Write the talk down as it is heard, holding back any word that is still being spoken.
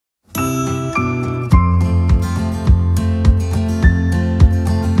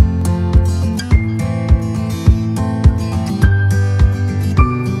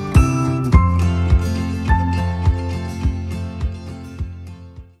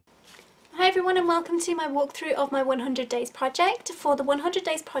everyone, and welcome to my walkthrough of my 100 days project. For the 100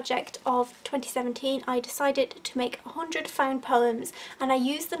 days project of 2017 I decided to make 100 found poems, and I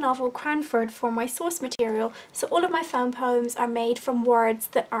used the novel Cranford for my source material, so all of my found poems are made from words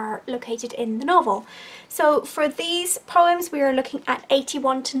that are located in the novel. So for these poems we are looking at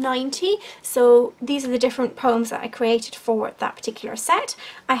 81 to 90, so these are the different poems that I created for that particular set.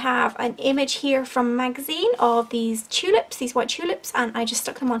 I have an image here from a magazine of these tulips, these white tulips, and I just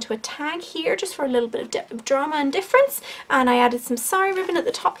stuck them onto a tag here just for a little bit of drama and difference, and I added some sari ribbon at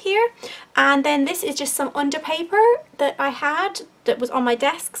the top here. And then this is just some under paper that I had that was on my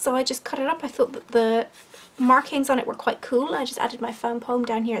desk, so I just cut it up. I thought that the markings on it were quite cool. I just added my found poem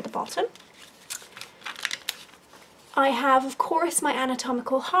down here at the bottom. I have, of course, my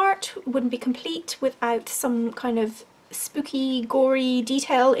anatomical heart. Wouldn't be complete without some kind of spooky, gory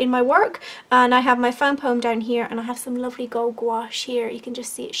detail in my work. And I have my found poem down here, and I have some lovely gold gouache here. You can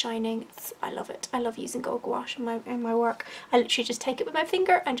just see it shining. I love it. I love using gold gouache in my work. I literally just take it with my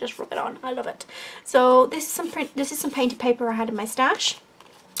finger and just rub it on. I love it. So this is some painted paper I had in my stash.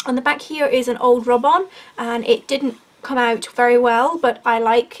 On the back here is an old rub-on, and it didn't come out very well, but I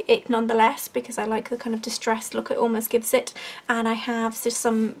like it nonetheless because I like the kind of distressed look it almost gives it. And I have just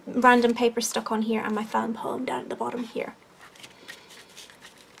some random paper stuck on here and my found poem down at the bottom here.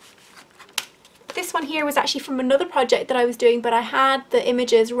 This one here was actually from another project that I was doing, but I had the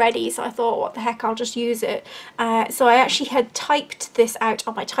images ready, so I thought, what the heck, I'll just use it. So I actually had typed this out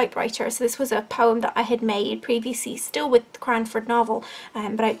on my typewriter. So this was a poem that I had made previously, still with the Cranford novel,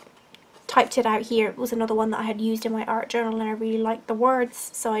 but I typed it out here. It was another one that I had used in my art journal, and I really liked the words,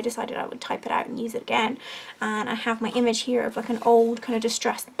 so I decided I would type it out and use it again. And I have my image here of like an old kind of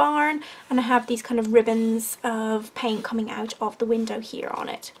distressed barn, and I have these kind of ribbons of paint coming out of the window here on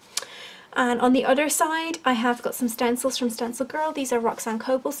it. And on the other side I have got some stencils from Stencil Girl. These are Roxanne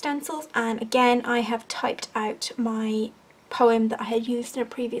Coble stencils, and again I have typed out my poem that I had used in a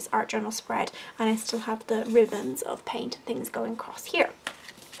previous art journal spread, and I still have the ribbons of paint and things going across here.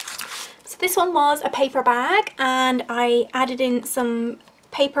 So this one was a paper bag, and I added in some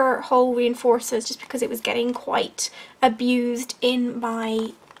paper hole reinforcers just because it was getting quite abused in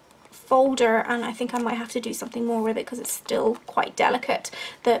my folder, and I think I might have to do something more with it because it's still quite delicate.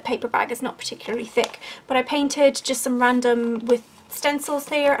 The paper bag is not particularly thick, but I painted just some random with stencils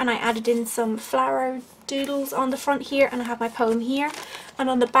there, and I added in some flower doodles on the front here, and I have my poem here. And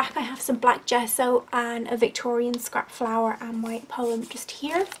on the back I have some black gesso and a Victorian scrap flower and my poem just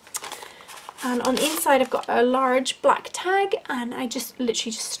here. And on the inside I've got a large black tag, and I just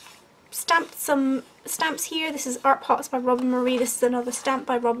literally just stamped some stamps here. This is Art Pots by Roben-Marie. This is another stamp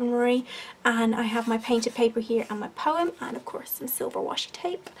by Roben-Marie. And I have my painted paper here and my poem, and of course some silver washi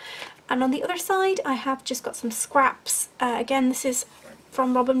tape. And on the other side I have just got some scraps. Again, this is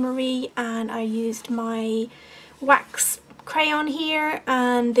from Roben-Marie, and I used my wax crayon here,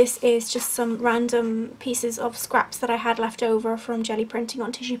 and this is just some random pieces of scraps that I had left over from jelly printing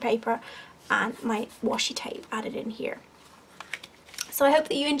on tissue paper, and my washi tape added in here. So I hope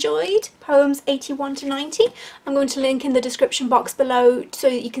that you enjoyed poems 81 to 90. I'm going to link in the description box below so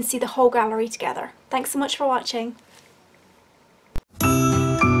that you can see the whole gallery together. Thanks so much for watching.